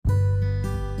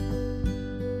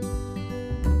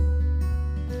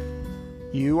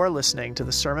You are listening to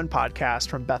the Sermon Podcast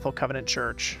from Bethel Covenant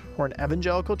Church. We're an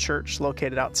evangelical church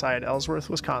located outside Ellsworth,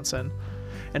 Wisconsin.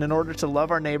 And in order to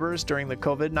love our neighbors during the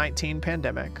COVID-19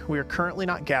 pandemic, we are currently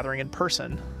not gathering in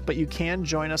person, but you can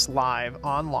join us live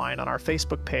online on our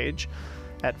Facebook page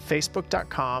at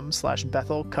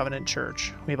facebook.com/Bethel Covenant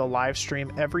Church. We have a live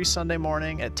stream every Sunday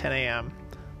morning at 10 a.m.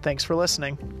 Thanks for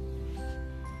listening.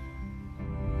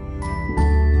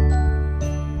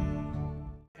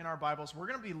 In our Bibles, we're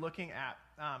going to be looking at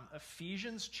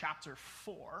Ephesians chapter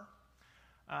 4.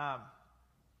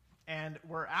 And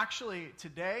we're actually,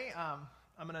 today,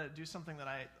 I'm going to do something that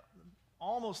I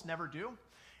almost never do,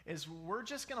 is we're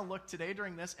just going to look today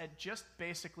during this at just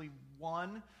basically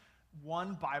one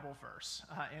Bible verse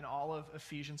in all of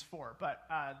Ephesians 4. But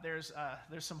there's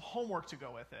some homework to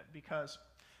go with it, because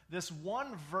this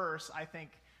one verse, I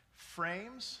think,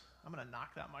 frames... I'm going to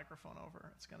knock that microphone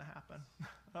over. It's going to happen.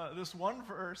 This one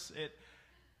verse,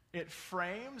 it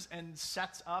frames and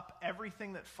sets up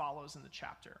everything that follows in the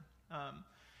chapter.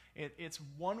 It's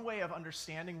one way of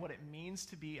understanding what it means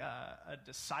to be a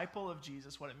disciple of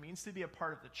Jesus, what it means to be a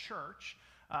part of the church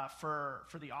for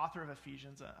the author of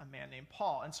Ephesians, a man named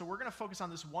Paul. And so we're going to focus on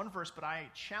this one verse, but I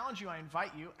challenge you, I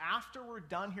invite you, after we're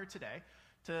done here today,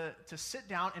 to sit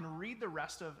down and read the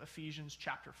rest of Ephesians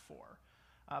chapter 4.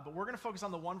 But we're going to focus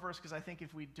on the one verse, because I think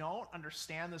if we don't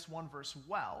understand this one verse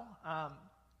well,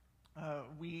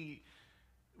 we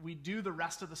do the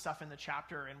rest of the stuff in the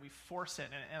chapter and we force it,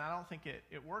 and I don't think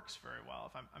it works very well,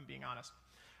 if I'm being honest.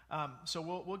 So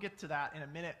we'll get to that in a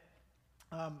minute.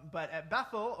 But at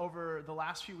Bethel, over the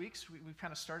last few weeks, we've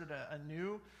kind of started a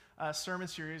new sermon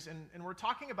series, and we're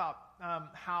talking about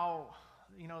how,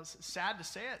 it's sad to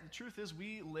say it, the truth is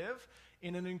we live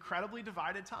in an incredibly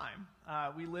divided time.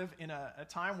 We live in a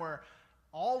time where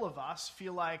all of us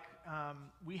feel like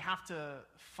we have to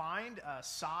find a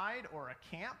side or a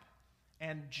camp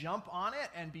and jump on it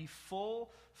and be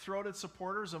full-throated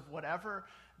supporters of whatever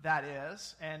that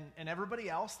is. And everybody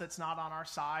else that's not on our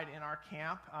side in our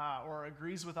camp or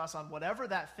agrees with us on whatever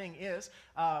that thing is,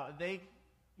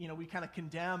 we kind of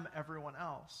condemn everyone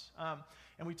else.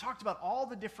 And we talked about all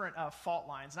the different fault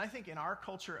lines. And I think in our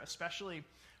culture especially,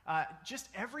 just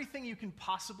everything you can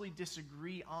possibly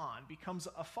disagree on becomes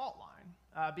a fault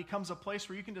line, becomes a place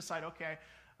where you can decide, okay,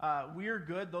 we're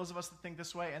good, those of us that think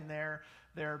this way, and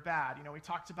they're bad. We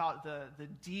talked about the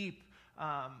deep,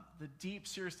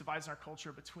 serious divides in our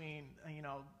culture between,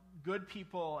 good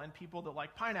people and people that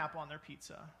like pineapple on their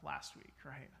pizza last week,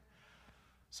 right?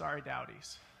 Sorry,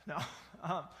 Dowdies. No,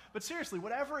 but seriously,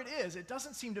 whatever it is, it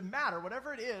doesn't seem to matter.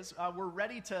 Whatever it is, we're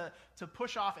ready to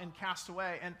push off and cast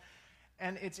away.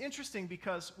 And it's interesting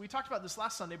because we talked about this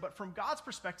last Sunday, but from God's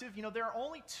perspective, there are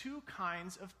only two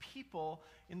kinds of people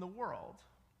in the world.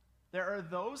 There are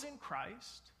those in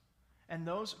Christ, and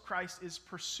those Christ is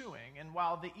pursuing. And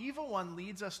while the evil one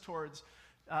leads us towards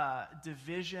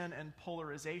division and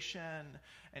polarization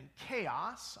and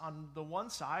chaos on the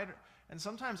one side, and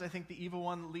sometimes I think the evil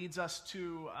one leads us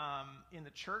to, in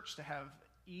the church, to have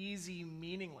easy,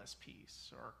 meaningless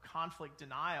peace or conflict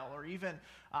denial or even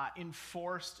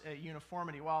enforced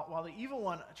uniformity. While the evil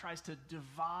one tries to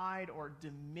divide or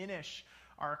diminish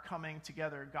our coming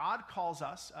together, God calls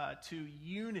us to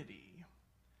unity.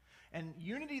 And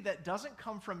unity that doesn't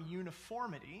come from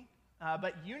uniformity,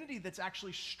 but unity that's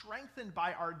actually strengthened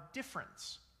by our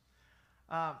difference.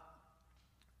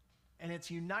 And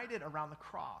it's united around the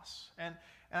cross. And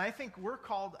I think we're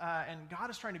called, and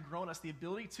God is trying to grow in us, the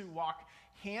ability to walk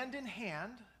hand in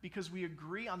hand because we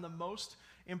agree on the most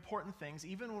important things,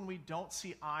 even when we don't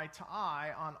see eye to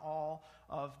eye on all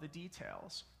of the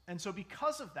details. And so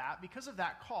because of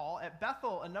that call, at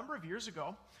Bethel a number of years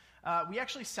ago, we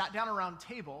actually sat down around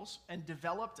tables and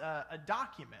developed a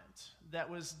document that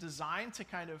was designed to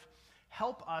kind of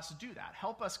help us do that,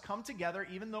 help us come together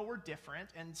even though we're different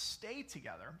and stay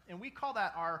together. And we call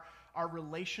that our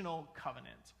relational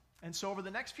covenant. And so over the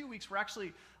next few weeks, we're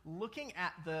actually looking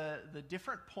at the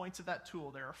different points of that tool.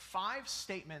 There are 5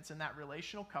 statements in that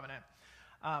relational covenant.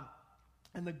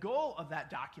 And the goal of that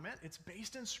document, it's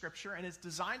based in Scripture, and it's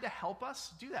designed to help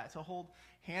us do that, to hold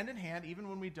hand in hand even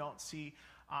when we don't see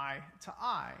eye to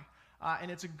eye.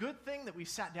 And it's a good thing that we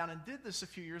sat down and did this a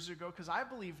few years ago, because I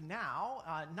believe now,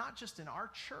 not just in our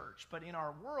church, but in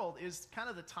our world, is kind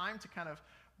of the time to kind of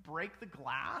break the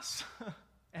glass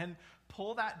and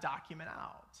pull that document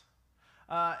out.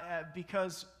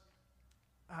 Because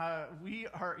we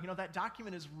are, that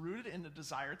document is rooted in the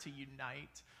desire to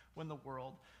unite when the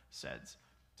world says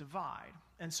divide.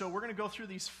 And so we're going to go through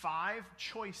these 5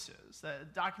 choices. The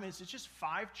document is just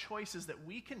 5 choices that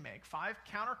we can make, 5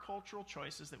 countercultural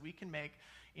choices that we can make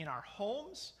in our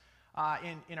homes,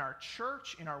 in our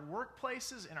church, in our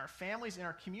workplaces, in our families, in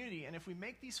our community. And if we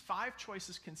make these 5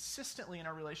 choices consistently in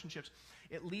our relationships,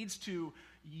 it leads to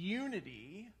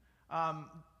unity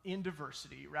in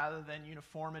diversity rather than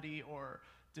uniformity or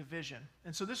division.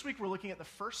 And so this week we're looking at the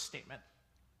first statement.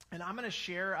 And I'm going to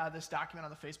share this document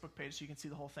on the Facebook page so you can see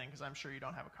the whole thing, because I'm sure you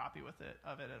don't have a copy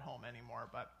of it at home anymore.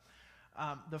 But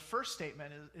the first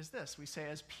statement is this. We say,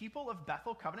 as people of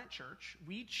Bethel Covenant Church,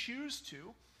 we choose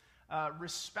to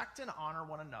respect and honor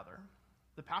one another,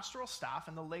 the pastoral staff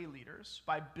and the lay leaders,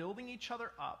 by building each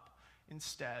other up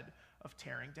instead of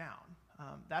tearing down.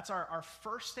 That's our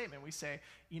first statement. We say,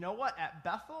 you know what, at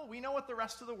Bethel, we know what the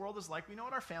rest of the world is like. We know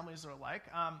what our families are like.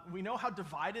 We know how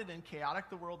divided and chaotic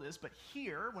the world is. But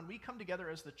here, when we come together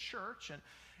as the church,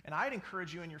 and I'd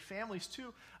encourage you and your families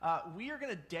too, we are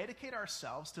going to dedicate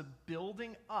ourselves to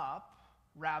building up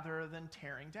rather than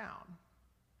tearing down.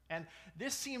 And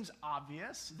this seems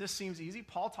obvious. This seems easy.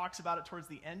 Paul talks about it towards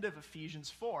the end of Ephesians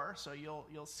 4, so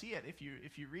you'll see it if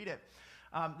you read it.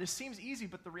 This seems easy,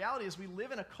 but the reality is we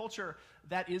live in a culture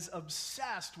that is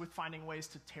obsessed with finding ways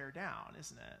to tear down,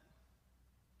 isn't it?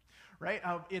 Right?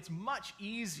 It's much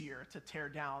easier to tear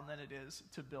down than it is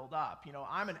to build up. You know,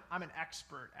 I'm an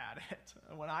expert at it.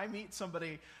 When I meet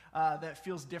somebody that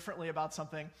feels differently about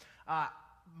something,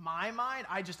 my mind,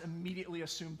 I just immediately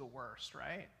assume the worst,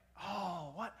 right?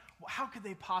 Oh, what? How could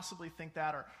they possibly think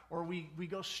that? Or we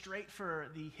go straight for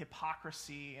the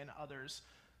hypocrisy in others'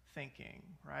 thinking,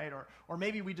 right? Or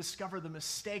maybe we discover the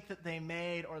mistake that they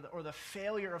made or the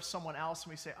failure of someone else, and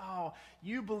we say, oh,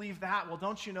 you believe that? Well,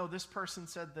 don't you know this person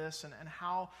said this, and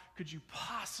how could you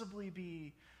possibly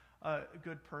be a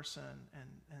good person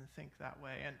and think that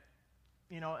way? And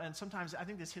you know, and sometimes I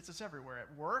think this hits us everywhere.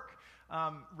 At work,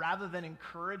 rather than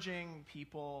encouraging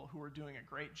people who are doing a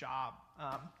great job,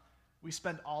 we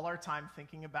spend all our time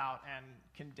thinking about and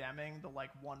condemning the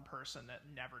one person that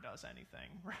never does anything,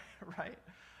 right?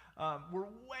 We're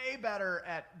way better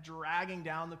at dragging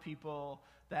down the people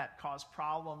that cause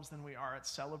problems than we are at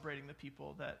celebrating the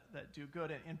people that do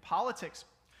good. In politics,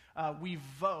 we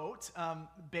vote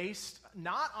based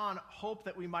not on hope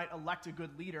that we might elect a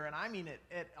good leader, and I mean it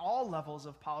at all levels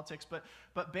of politics,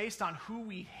 but based on who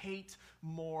we hate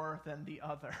more than the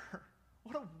other.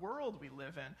 What a world we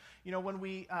live in. You know, when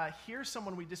we hear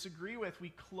someone we disagree with, we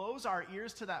close our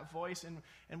ears to that voice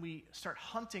and we start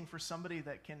hunting for somebody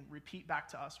that can repeat back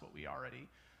to us what we already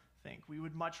think. We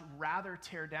would much rather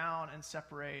tear down and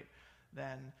separate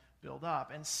than build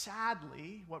up. And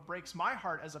sadly, what breaks my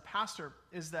heart as a pastor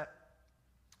is that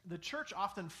the church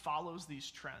often follows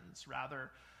these trends rather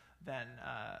than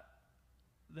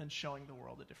showing the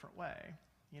world a different way.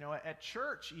 You know, at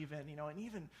church even, you know, and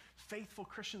even faithful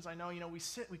Christians I know, you know,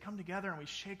 we come together and we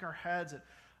shake our heads at,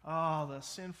 oh, the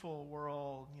sinful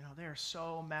world, you know, they're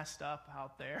so messed up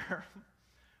out there,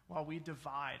 while we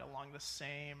divide along the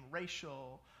same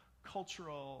racial,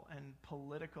 cultural, and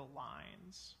political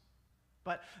lines.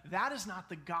 But that is not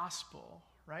the gospel,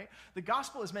 right? The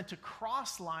gospel is meant to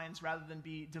cross lines rather than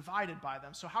be divided by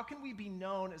them. So how can we be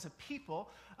known as a people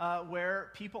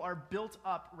where people are built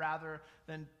up rather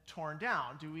than torn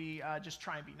down? Do we just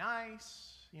try and be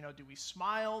nice? You know, do we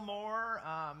smile more?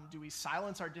 Do we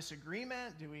silence our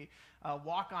disagreement? Do we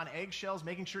walk on eggshells,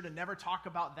 making sure to never talk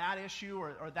about that issue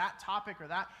or that topic or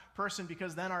that person,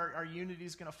 because then our unity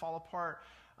is going to fall apart?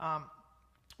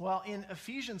 Well, in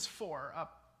Ephesians 4,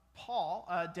 Paul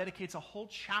dedicates a whole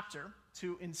chapter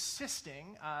to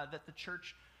insisting that the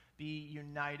church be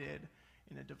united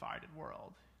in a divided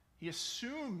world. He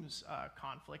assumes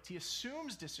conflict. He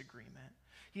assumes disagreement.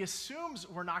 He assumes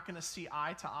we're not going to see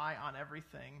eye to eye on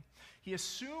everything. He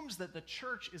assumes that the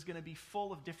church is going to be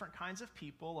full of different kinds of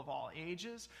people of all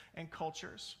ages and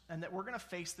cultures, and that we're going to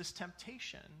face this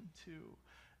temptation to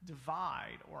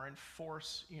divide or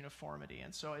enforce uniformity.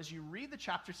 And so as you read the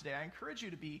chapter today, I encourage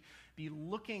you to be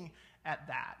looking at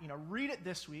that. You know, read it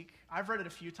this week. I've read it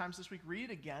a few times this week. Read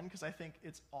it again, because I think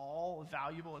it's all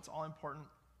valuable. It's all important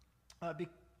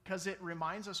because it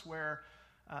reminds us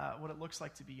what it looks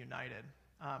like to be united.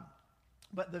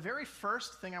 But the very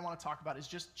first thing I want to talk about is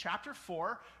just chapter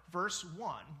 4, verse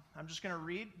 1. I'm just going to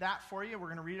read that for you. We're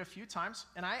going to read it a few times.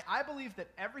 And I believe that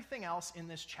everything else in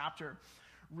this chapter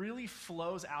really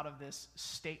flows out of this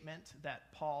statement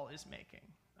that Paul is making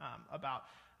about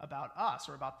us,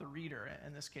 or about the reader,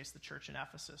 in this case the church in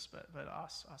Ephesus, but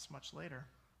us much later,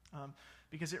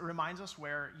 because it reminds us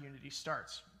where unity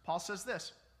starts. Paul says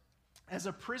this: as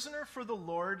a prisoner for the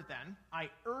Lord, then, I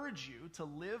urge you to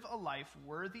live a life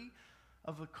worthy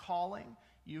of the calling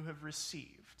you have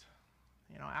received.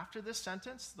 After this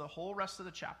sentence, the whole rest of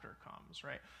the chapter comes,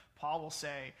 right? Paul will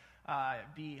say,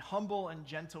 be humble and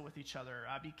gentle with each other.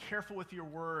 Be careful with your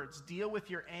words. Deal with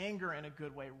your anger in a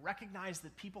good way. Recognize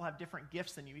that people have different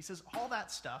gifts than you. He says all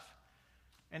that stuff,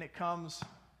 and it comes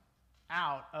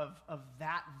out of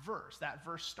that verse. That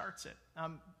verse starts it.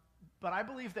 But I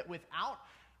believe that without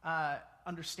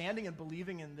understanding and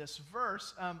believing in this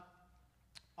verse,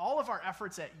 all of our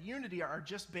efforts at unity are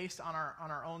just based on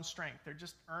our own strength. They're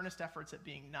just earnest efforts at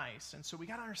being nice. And so we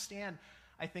got to understand,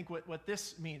 I think, what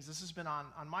this means. This has been on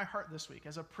my heart this week.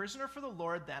 As a prisoner for the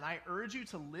Lord, then, I urge you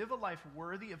to live a life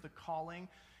worthy of the calling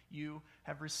you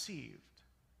have received.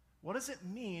 What does it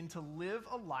mean to live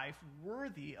a life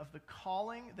worthy of the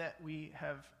calling that we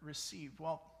have received?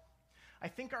 Well, I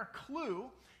think our clue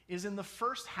is in the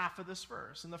first half of this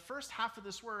verse. In the first half of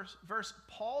this verse,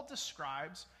 Paul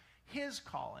describes his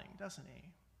calling, doesn't he?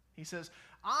 He says,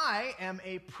 I am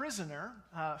a prisoner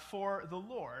for the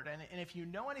Lord. And if you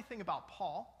know anything about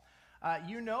Paul,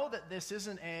 you know that this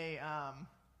isn't a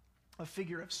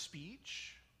figure of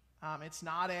speech. It's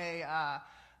not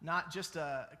just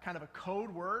a kind of a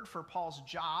code word for Paul's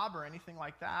job or anything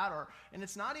like that, and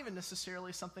it's not even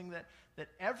necessarily something that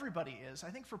everybody is. I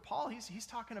think for Paul, he's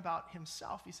talking about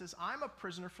himself. He says, I'm a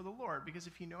prisoner for the Lord, because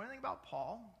if you know anything about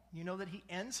Paul, you know that he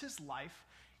ends his life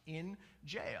in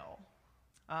jail.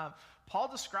 Paul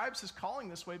describes his calling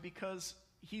this way because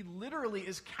he literally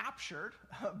is captured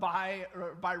by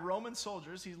Roman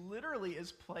soldiers. He literally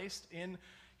is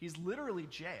he's literally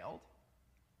jailed.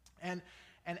 And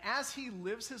as he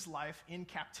lives his life in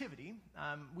captivity,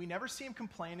 we never see him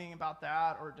complaining about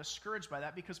that or discouraged by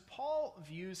that, because Paul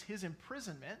views his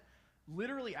imprisonment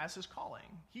literally as his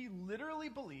calling. He literally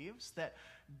believes that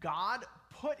God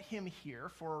put him here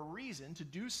for a reason to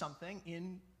do something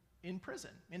in prison,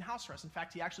 in house arrest. In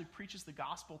fact, he actually preaches the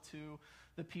gospel to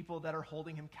the people that are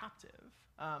holding him captive.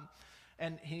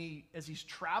 And as he's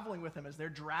traveling with them, as they're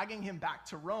dragging him back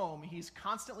to Rome, he's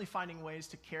constantly finding ways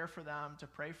to care for them, to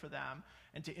pray for them,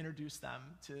 and to introduce them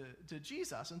to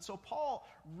Jesus. And so Paul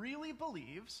really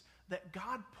believes that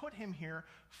God put him here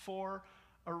for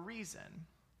a reason.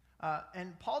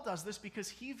 And Paul does this because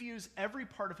he views every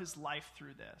part of his life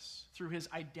through his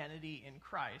identity in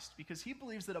Christ, because he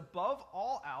believes that above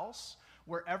all else,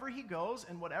 wherever he goes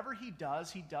and whatever he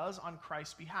does on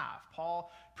Christ's behalf.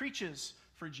 Paul preaches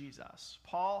for Jesus.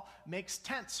 Paul makes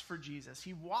tents for Jesus.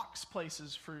 He walks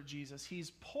places for Jesus.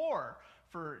 He's poor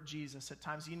for Jesus at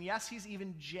times. And yes, he's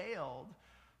even jailed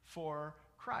for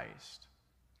Christ.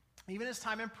 Even his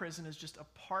time in prison is just a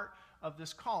part of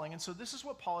this calling. And so this is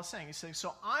what Paul is saying. He's saying,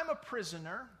 so I'm a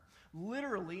prisoner,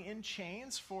 literally in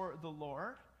chains for the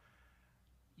Lord.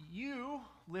 You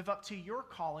live up to your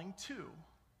calling too.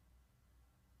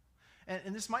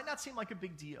 And this might not seem like a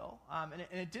big deal, and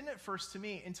it didn't at first to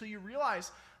me, until you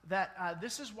realize that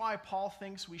this is why Paul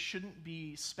thinks we shouldn't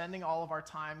be spending all of our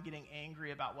time getting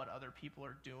angry about what other people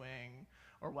are doing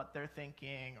or what they're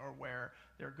thinking or where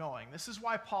they're going. This is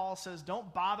why Paul says,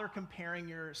 don't bother comparing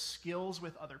your skills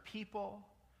with other people.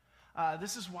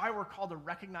 This is why we're called to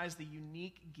recognize the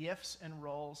unique gifts and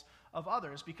roles of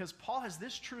others, because Paul has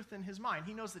this truth in his mind.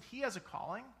 He knows that he has a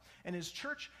calling, and his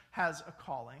church has a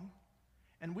calling.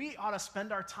 And we ought to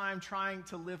spend our time trying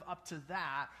to live up to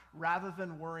that rather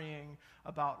than worrying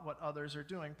about what others are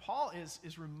doing. Paul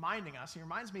is reminding us, he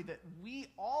reminds me that we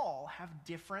all have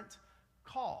different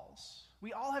calls.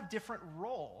 We all have different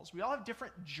roles. We all have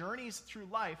different journeys through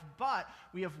life, but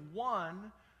we have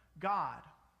one God.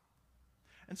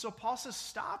 And so Paul says,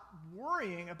 stop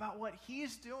worrying about what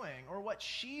he's doing or what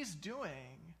she's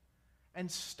doing, and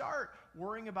start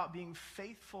worrying about being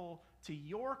faithful to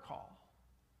your call.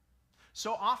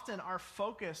 So often our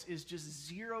focus is just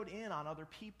zeroed in on other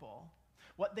people.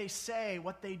 What they say,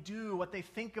 what they do, what they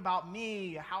think about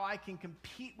me, how I can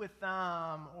compete with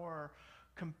them or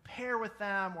compare with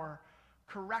them or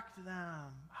correct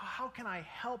them. How can I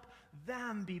help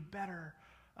them be better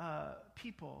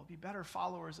people, be better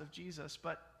followers of Jesus?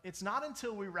 But it's not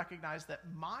until we recognize that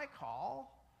my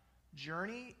call,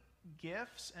 journey,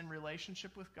 gifts, and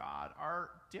relationship with God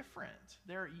are different.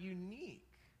 They're unique.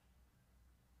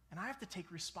 And I have to take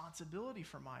responsibility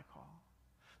for my call.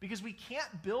 Because we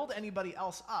can't build anybody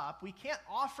else up. We can't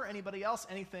offer anybody else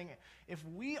anything if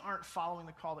we aren't following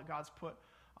the call that God's put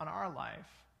on our life.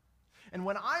 And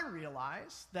when I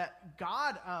realize that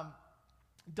God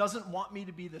doesn't want me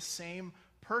to be the same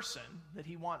person that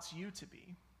he wants you to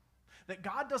be, that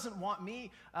God doesn't want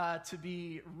me to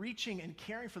be reaching and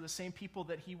caring for the same people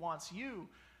that he wants you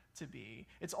to be.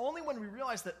 It's only when we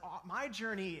realize that my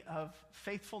journey of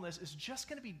faithfulness is just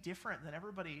going to be different than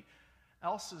everybody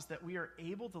else's that we are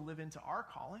able to live into our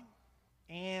calling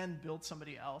and build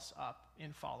somebody else up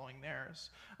in following theirs.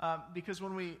 Because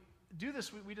when we do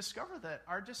this, we discover that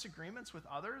our disagreements with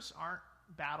others aren't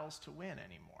battles to win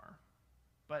anymore,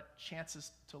 but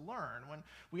chances to learn. When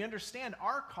we understand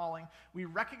our calling, we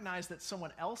recognize that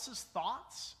someone else's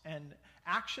thoughts and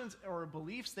actions or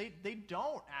beliefs, they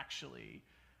don't actually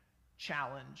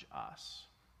challenge us.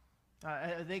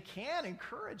 They can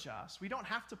encourage us. We don't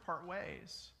have to part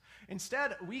ways.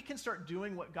 Instead, we can start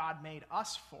doing what God made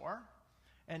us for,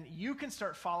 and you can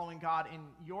start following God in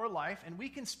your life, and we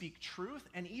can speak truth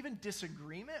and even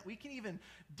disagreement. We can even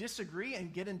disagree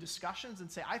and get in discussions and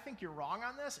say, I think you're wrong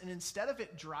on this. And instead of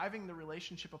it driving the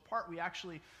relationship apart, we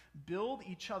actually build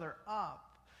each other up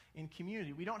in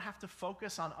community. We don't have to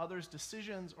focus on others'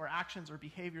 decisions or actions or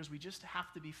behaviors. We just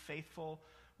have to be faithful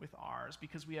with ours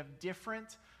because we have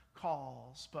different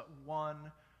calls, but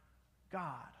one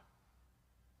God.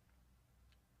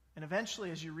 And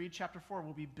eventually, as you read chapter 4,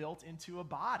 we'll be built into a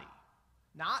body.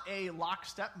 Not a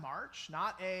lockstep march,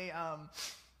 not a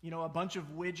bunch of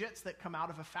widgets that come out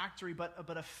of a factory, but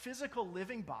a physical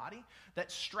living body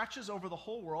that stretches over the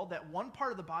whole world, that one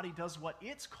part of the body does what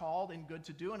it's called and good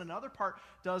to do, and another part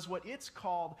does what it's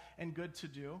called and good to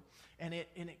do, and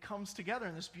it comes together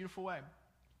in this beautiful way.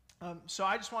 So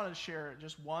I just wanted to share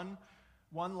just one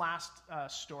last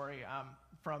story.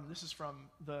 This is from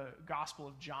the Gospel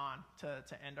of John to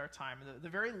end our time. The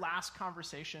very last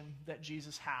conversation that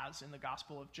Jesus has in the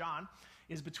Gospel of John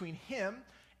is between him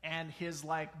and his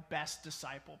best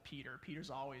disciple, Peter.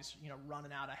 Peter's always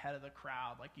running out ahead of the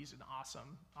crowd, like he's an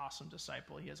awesome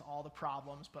disciple. He has all the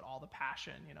problems, but all the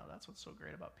passion. That's what's so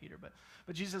great about Peter.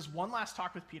 But Jesus has one last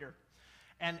talk with Peter.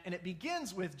 And it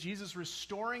begins with Jesus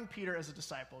restoring Peter as a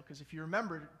disciple, because if you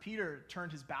remember, Peter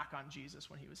turned his back on Jesus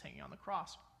when he was hanging on the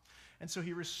cross. And so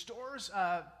he restores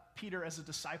Peter as a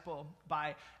disciple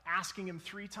by asking him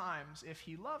 3 times if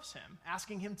he loves him,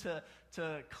 asking him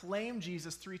to claim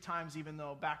Jesus 3 times, even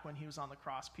though back when he was on the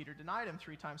cross, Peter denied him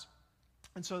 3 times.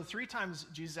 And so 3 times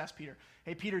Jesus asked Peter,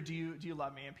 hey, Peter, do you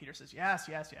love me? And Peter says, yes.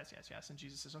 And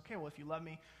Jesus says, okay, well, if you love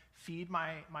me, feed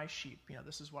my sheep.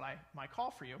 This is what my call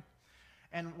for you.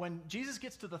 And when Jesus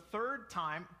gets to the 3rd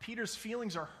time, Peter's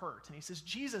feelings are hurt. And he says,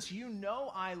 Jesus,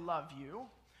 I love you.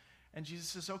 And Jesus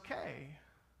says, okay,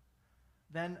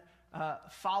 then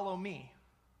follow me.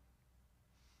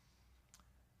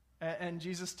 And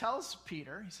Jesus tells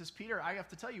Peter, he says, Peter, I have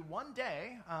to tell you, one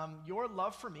day, your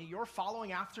love for me, your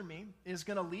following after me, is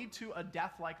going to lead to a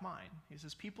death like mine. He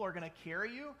says, people are going to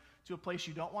carry you to a place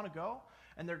you don't want to go,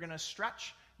 and they're going to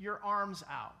stretch your arms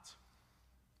out.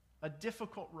 A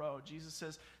difficult road. Jesus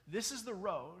says, this is the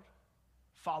road,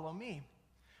 follow me.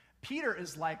 Peter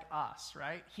is like us,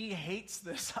 right? He hates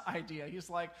this idea. He's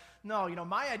like, no,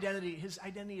 my identity, his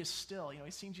identity is still,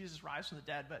 he's seen Jesus rise from the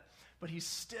dead, but he's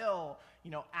still,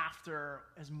 after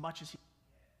as much as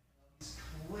he's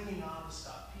clinging on to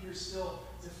stuff. Peter's still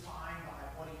defined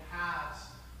by what he has,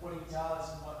 what he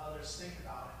does, and what others think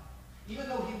about him. Even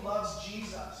though he loves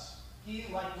Jesus, he,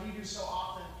 like we do so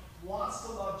often, wants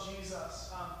to love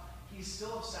Jesus, he's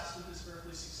still obsessed with his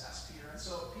earthly success, Peter. And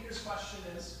so Peter's question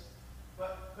is,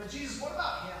 But Jesus, what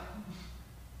about him?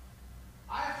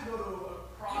 I have to go to a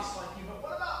cross like you, but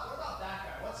what about that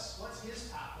guy? What's his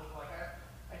path look like?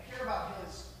 I care about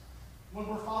his. When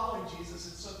we're following Jesus,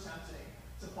 it's so tempting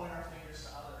to point our fingers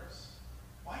to others.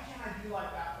 Why can't I be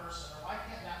like that person? Or why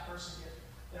can't that person get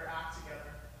their act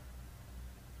together?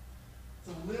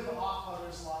 To live off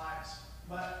others' lives.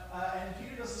 And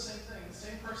Peter does the same thing. The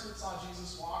same person that saw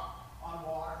Jesus walk on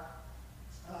water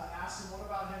asked him, what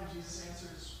about him? Jesus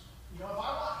answers, if I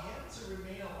want him to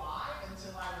remain alive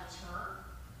until I return,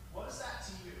 what is that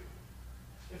to you?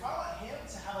 If I want him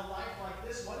to have a life like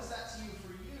this, what is that to you?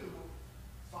 For you,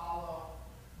 follow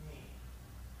me.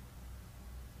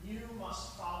 You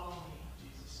must follow me,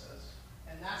 Jesus says.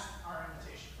 And that's our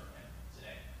invitation from him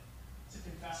today. To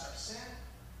confess our sin,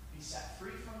 be set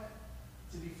free from it,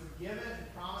 to be forgiven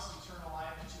and promised eternal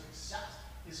life, and to accept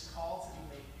his call to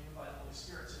be made new by the Holy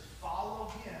Spirit, to follow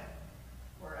him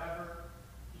wherever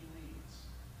he leads.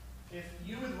 If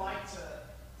you would like to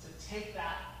take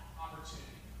that opportunity,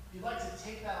 if you'd like to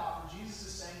take that offer, Jesus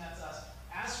is saying that to us.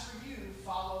 As for you,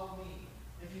 follow me.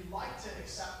 If you'd like to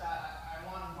accept that, I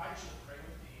want to invite you to pray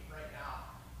with me right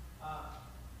now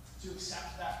to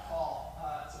accept that call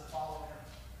to follow him.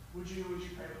 Would you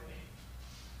pray with me?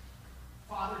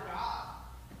 Father God,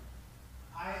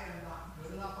 I am not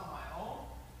good enough on my own.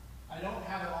 I don't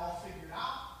have it all figured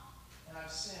out, and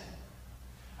I've sinned.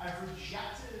 I've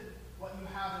rejected what you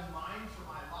have in mind for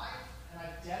my life, and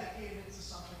I've dedicated it to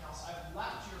something else. I've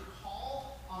left your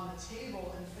call on the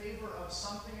table in favor of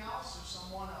something else or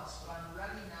someone else, but I'm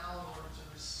ready now, Lord, to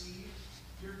receive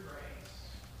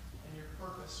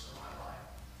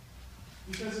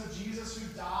Because of Jesus who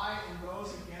died and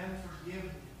rose again, forgive me.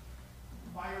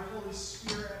 By your Holy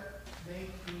Spirit,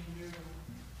 make me new.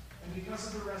 And because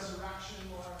of the resurrection,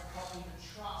 Lord, help me to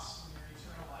trust in your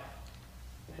eternal life.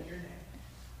 In your name,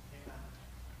 amen.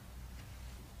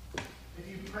 If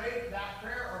you prayed that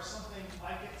prayer or something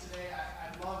like it today,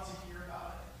 I'd love to hear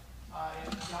about it.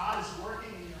 If God is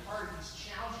working in your heart, if he's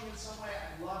challenging you in some way,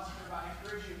 I'd love to hear about it. I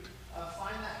encourage you,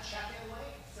 find that check-in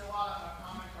link, fill out a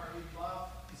comment card. We'd love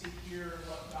to hear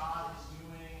what God is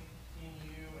doing in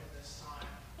you at this time.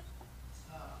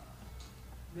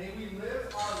 May we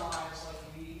live our lives like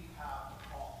we have a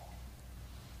call.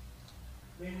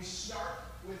 May we start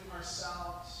with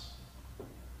ourselves,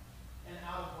 and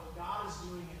out of what God is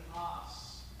doing in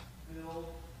us, build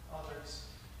others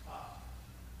up.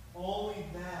 Only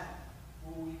then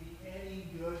will we be any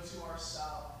good to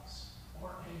ourselves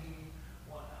or anyone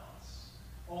else.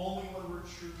 Only when we're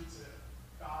true to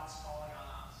God's calling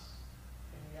on us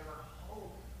can we ever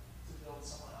hope to build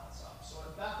someone else up. So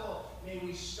at Bethel, may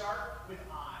we start with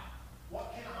I.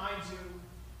 What can I do?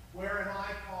 Where am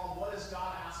I called? What is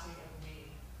God asking of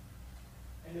me?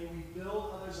 And may we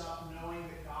build others up knowing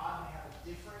that God may have a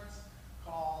different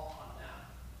call on them.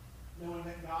 Knowing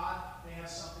that God may have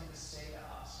something to say to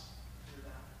us through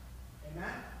them.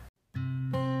 Amen?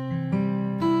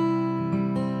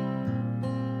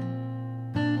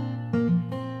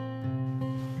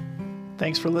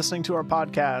 Thanks for listening to our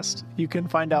podcast. You can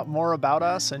find out more about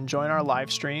us and join our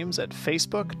live streams at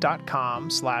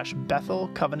facebook.com/Bethel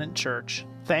Covenant Church.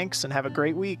 Thanks and have a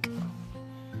great week.